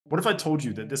What if I told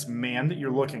you that this man that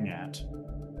you're looking at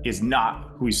is not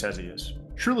who he says he is?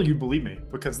 Surely you'd believe me,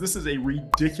 because this is a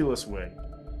ridiculous wig.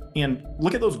 And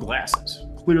look at those glasses,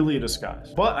 clearly a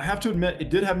disguise. But I have to admit, it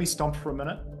did have me stumped for a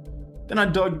minute. Then I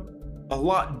dug a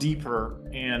lot deeper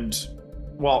and,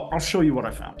 well, I'll show you what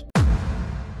I found.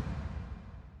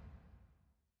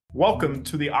 Welcome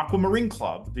to the Aqua Marine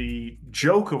Club, the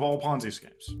joke of all Ponzi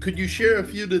schemes. Could you share a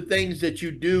few of the things that you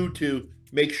do to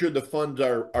make sure the funds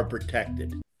are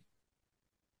protected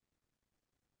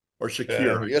or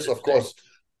secure? Yes, of course.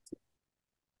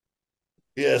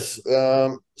 Yes.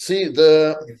 See,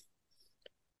 the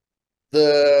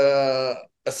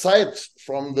aside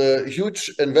from the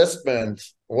huge investment,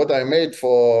 what I made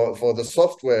for the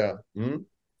software, and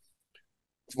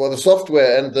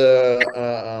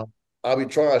the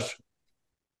arbitrage,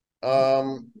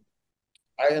 I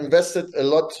invested a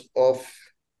lot of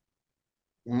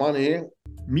money.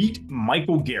 Meet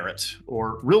Michael Gerrit,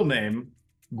 or real name,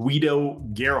 Guido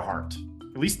Gerhardt.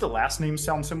 At least the last name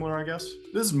sounds similar, I guess.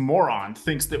 This moron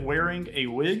thinks that wearing a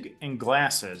wig and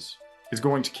glasses is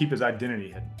going to keep his identity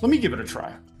hidden. Let me give it a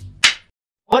try.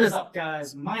 What is up,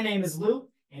 guys? My name is Lou,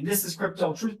 and this is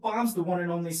Crypto Truth Bombs, the one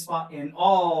and only spot in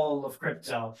all of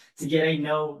crypto to get a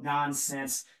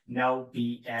no-nonsense, no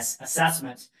BS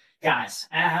assessment. Guys,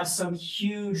 I have some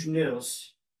huge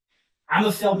news. I'm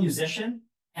a failed musician,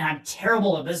 and I'm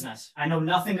terrible at business. I know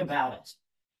nothing about it.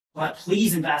 But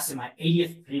please invest in my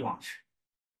 80th pre-launch.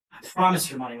 I promise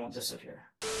your money won't disappear.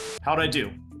 How'd I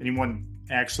do? Anyone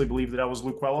actually believe that I was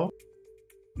Luquello?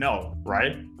 No,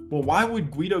 right? Well, why would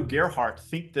Guido Gerhardt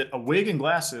think that a wig and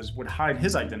glasses would hide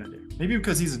his identity? Maybe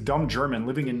because he's a dumb German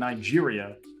living in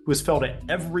Nigeria who has failed at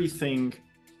everything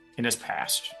in his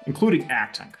past, including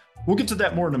acting. We'll get to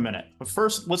that more in a minute, but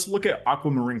first, let's look at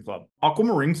Aqua Marine Club. Aqua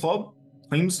Marine Club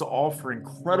claims to offer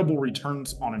incredible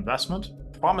returns on investment,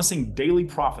 promising daily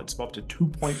profits of up to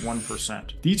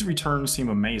 2.1%. These returns seem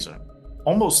amazing,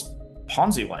 almost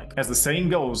Ponzi-like. As the saying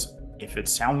goes, if it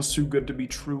sounds too good to be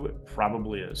true, it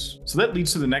probably is. So that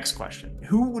leads to the next question.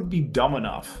 Who would be dumb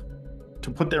enough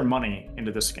to put their money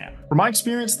into this scam? From my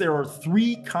experience, there are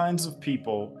three kinds of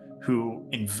people who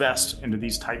invest into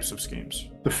these types of schemes.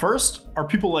 The first are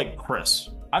people like Chris.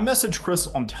 I messaged Chris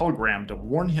on Telegram to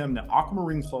warn him that Aqua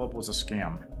Marine Club was a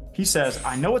scam. He says,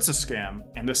 I know it's a scam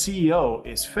and the CEO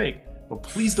is fake, but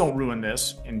please don't ruin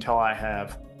this until I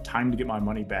have time to get my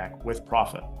money back with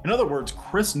profit. In other words,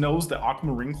 Chris knows that Aqua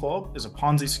Marine Club is a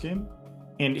Ponzi scheme,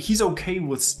 and he's okay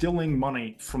with stealing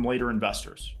money from later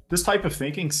investors. This type of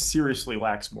thinking seriously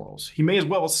lacks morals. He may as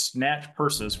well snatch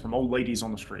purses from old ladies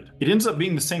on the street. It ends up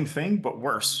being the same thing, but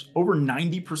worse. Over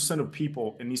 90% of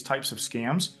people in these types of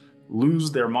scams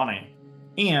lose their money,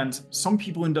 and some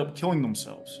people end up killing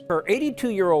themselves. Her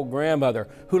 82-year-old grandmother,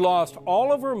 who lost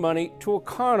all of her money to a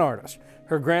con artist.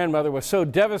 Her grandmother was so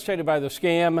devastated by the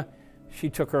scam, she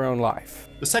took her own life.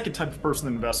 The second type of person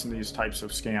that invests in these types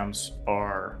of scams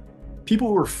are people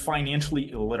who are financially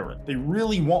illiterate. They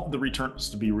really want the returns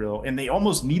to be real, and they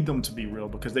almost need them to be real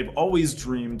because they've always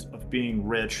dreamed of being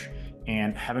rich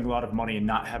and having a lot of money and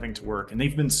not having to work. And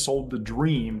they've been sold the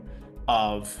dream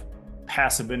of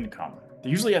passive income. They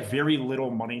usually have very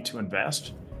little money to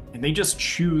invest, and they just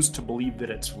choose to believe that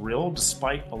it's real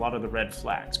despite a lot of the red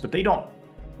flags. But they don't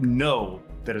know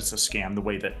that it's a scam the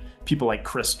way that people like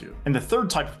Chris do. And the third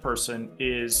type of person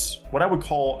is what I would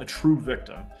call a true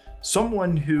victim.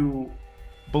 Someone who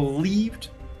believed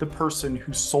the person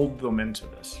who sold them into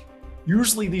this.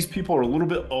 Usually these people are a little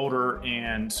bit older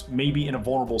and maybe in a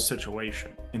vulnerable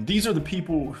situation. And these are the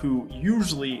people who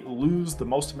usually lose the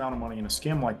most amount of money in a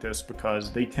scam like this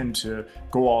because they tend to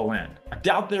go all in. I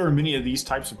doubt there are many of these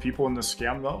types of people in this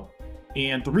scam though.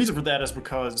 And the reason for that is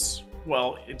because,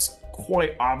 well, it's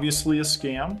quite obviously a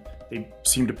scam. They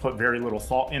seem to put very little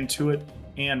thought into it.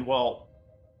 And well,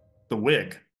 the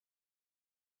wig.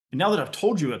 And now that I've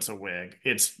told you it's a wig,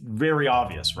 it's very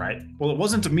obvious, right? Well, it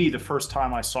wasn't to me the first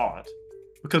time I saw it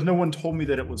because no one told me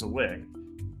that it was a wig.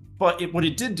 But what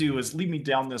it did do is lead me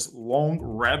down this long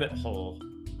rabbit hole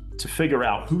to figure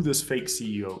out who this fake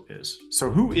CEO is. So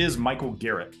who is Michael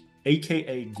Gerrit,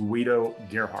 aka Guido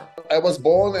Gerhardt? I was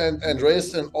born and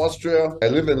raised in Austria. I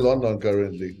live in London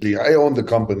currently. I own the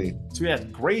company. So he has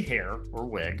gray hair or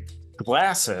wig,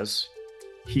 glasses.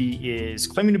 He is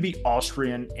claiming to be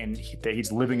Austrian and that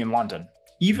he's living in London,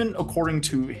 even according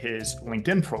to his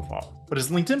LinkedIn profile. But his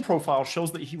LinkedIn profile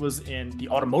shows that he was in the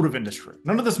automotive industry.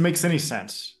 None of this makes any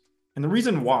sense. And the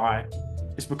reason why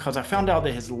is because I found out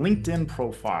that his LinkedIn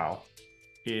profile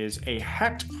is a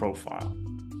hacked profile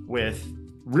with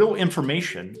real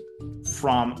information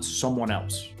from someone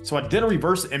else. So I did a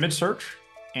reverse image search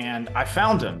and I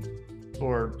found him.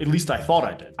 or at least I thought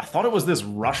I did. I thought it was this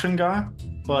Russian guy,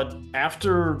 but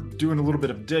after doing a little bit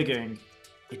of digging,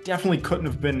 it definitely couldn't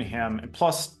have been him. And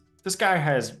plus, this guy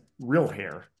has real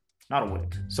hair, not a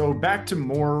wig. So back to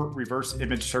more reverse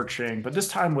image searching, but this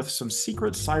time with some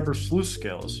secret cyber sleuth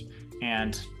skills.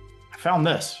 And I found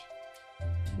this.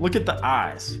 Look at the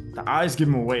eyes. The eyes give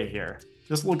him away here.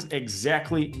 This looks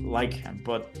exactly like him,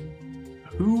 but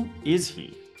who is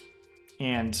he?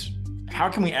 And how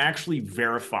can we actually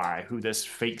verify who this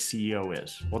fake CEO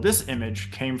is? Well, this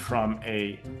image came from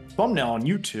a thumbnail on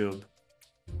YouTube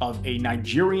of a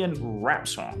Nigerian rap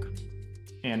song.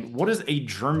 And what is a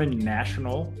German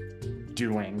national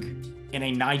doing in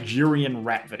a Nigerian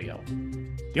rap video?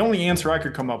 The only answer I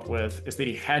could come up with is that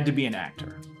he had to be an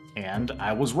actor. And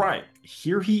I was right.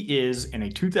 Here he is in a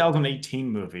 2018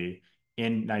 movie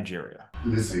in Nigeria.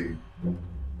 Lizzie,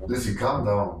 calm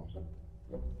down.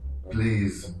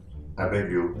 Please, I beg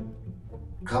you.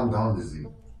 Calm down, Lizzie.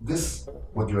 This,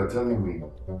 what you are telling me.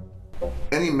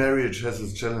 Any marriage has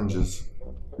its challenges.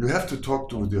 You have to talk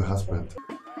to with your husband.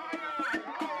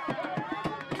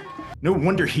 No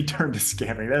wonder he turned to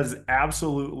scamming. That is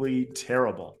absolutely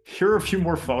terrible. Here are a few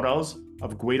more photos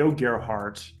of Guido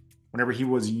Gerhardt whenever he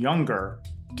was younger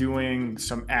doing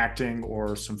some acting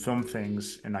or some film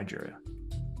things in Nigeria.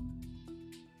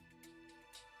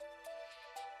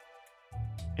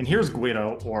 And here's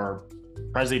Guido, or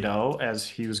Presido, as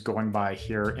he was going by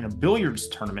here, in a billiards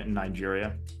tournament in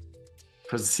Nigeria.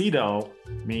 Presido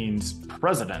means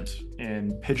president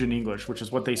in Pidgin English, which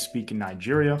is what they speak in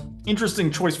Nigeria.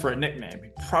 Interesting choice for a nickname. He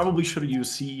probably should have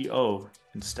used CEO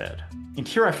instead. And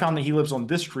here I found that he lives on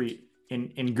this street in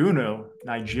Ngunu,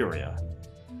 Nigeria.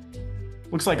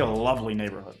 Looks like a lovely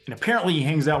neighborhood. And apparently he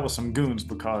hangs out with some goons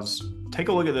because take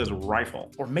a look at this rifle.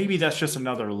 Or maybe that's just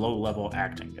another low-level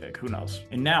acting gig, who knows?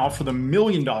 And now for the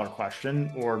million-dollar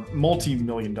question, or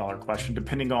multi-million-dollar question,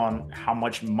 depending on how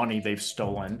much money they've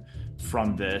stolen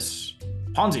from this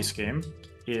Ponzi scheme,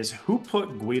 is who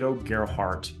put Guido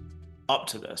Gerhardt up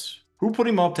to this? Who put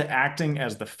him up to acting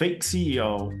as the fake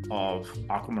CEO of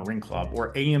Aqua Marine Club,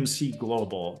 or AMC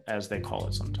Global, as they call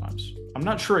it sometimes? I'm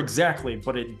not sure exactly,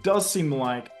 but it does seem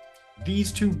like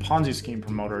these two Ponzi scheme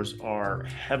promoters are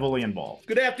heavily involved.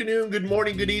 Good afternoon, good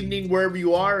morning, good evening, wherever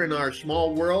you are in our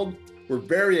small world. We're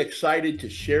very excited to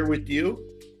share with you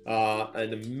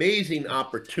an amazing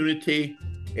opportunity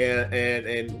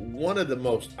and one of the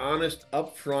most honest,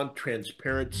 upfront,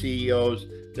 transparent CEOs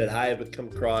that I have come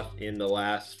across in the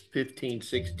last 15,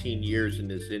 16 years in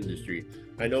this industry.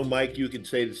 I know, Mike, you can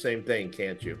say the same thing,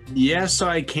 can't you? Yes,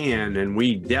 I can. And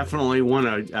we definitely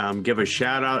want to give a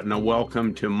shout out and a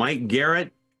welcome to Mike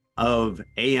Gerrit of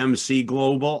AMC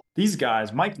Global. These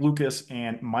guys, Mike Lucas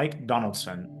and Mike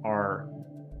Donaldson, are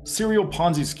serial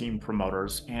Ponzi scheme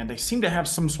promoters, and they seem to have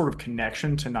some sort of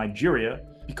connection to Nigeria,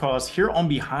 because here on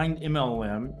Behind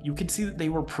MLM, you can see that they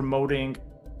were promoting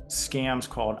scams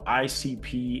called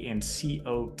ICP and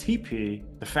COTP.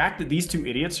 The fact that these two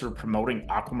idiots are promoting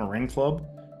Aqua Marine Club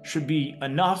should be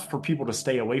enough for people to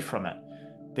stay away from it.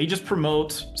 They just promote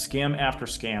scam after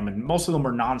scam, and most of them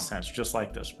are nonsense, just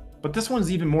like this. But this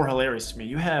one's even more hilarious to me.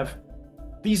 You have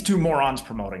these two morons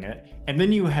promoting it, and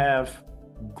then you have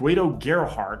Guido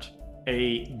Gerhardt,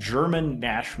 a German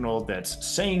national that's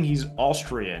saying he's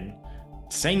Austrian,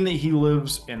 saying that he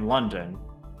lives in London,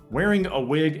 wearing a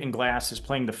wig and glasses,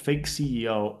 playing the fake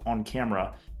CEO on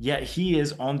camera, yet he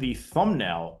is on the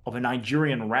thumbnail of a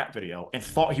Nigerian rap video and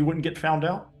thought he wouldn't get found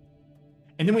out.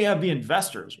 And then we have the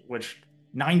investors, which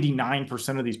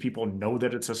 99% of these people know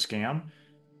that it's a scam,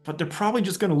 but they're probably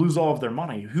just going to lose all of their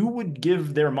money. Who would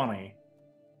give their money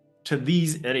to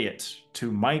these idiots,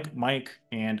 to Mike,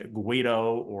 and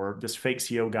Guido, or this fake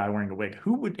CEO guy wearing a wig?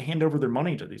 Who would hand over their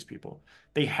money to these people?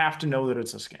 They have to know that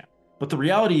it's a scam. But the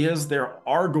reality is there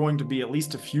are going to be at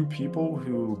least a few people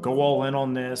who go all in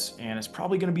on this, and it's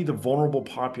probably going to be the vulnerable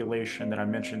population that I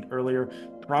mentioned earlier,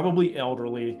 probably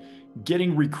elderly,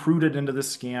 getting recruited into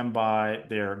this scam by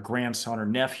their grandson or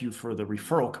nephew for the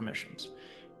referral commissions.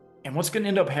 And what's going to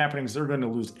end up happening is they're going to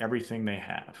lose everything they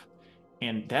have.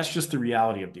 And that's just the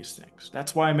reality of these things.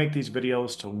 That's why I make these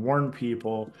videos, to warn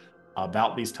people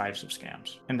about these types of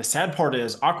scams. And the sad part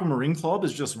is Aqua Marine Club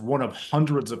is just one of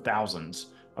hundreds of thousands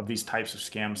of these types of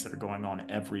scams that are going on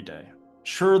every day.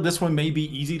 Sure, this one may be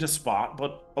easy to spot,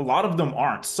 but a lot of them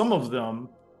aren't. Some of them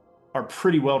are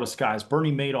pretty well disguised.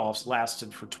 Bernie Madoff's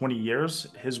lasted for 20 years.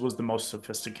 His was the most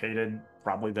sophisticated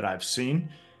probably that I've seen.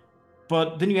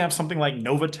 But then you have something like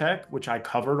Novatech, which I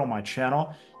covered on my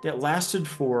channel, that lasted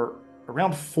for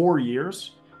around 4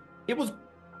 years. It was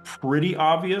pretty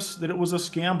obvious that it was a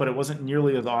scam, but it wasn't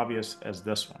nearly as obvious as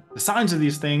this one. The signs of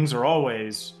these things are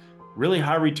always really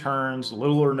high returns,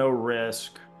 little or no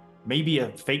risk, maybe a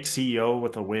fake CEO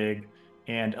with a wig,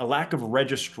 and a lack of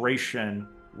registration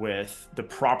with the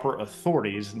proper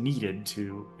authorities needed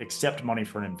to accept money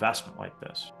for an investment like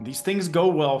this. These things go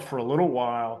well for a little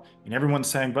while, and everyone's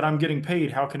saying, but I'm getting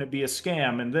paid, how can it be a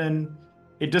scam? And then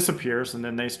it disappears, and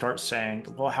then they start saying,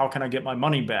 well, how can I get my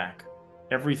money back?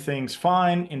 Everything's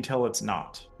fine until it's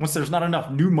not. Once there's not enough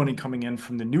new money coming in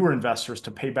from the newer investors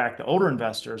to pay back the older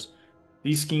investors,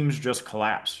 these schemes just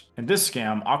collapse. And this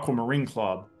scam, Aqua Marine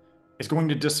Club, is going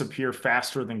to disappear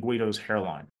faster than Guido's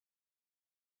hairline.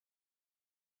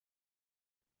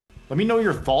 Let me know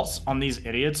your thoughts on these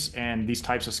idiots and these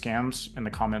types of scams in the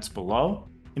comments below.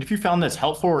 And if you found this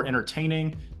helpful or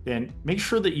entertaining, then make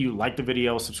sure that you like the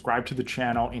video, subscribe to the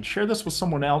channel, and share this with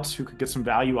someone else who could get some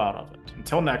value out of it.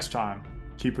 Until next time,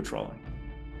 keep patrolling.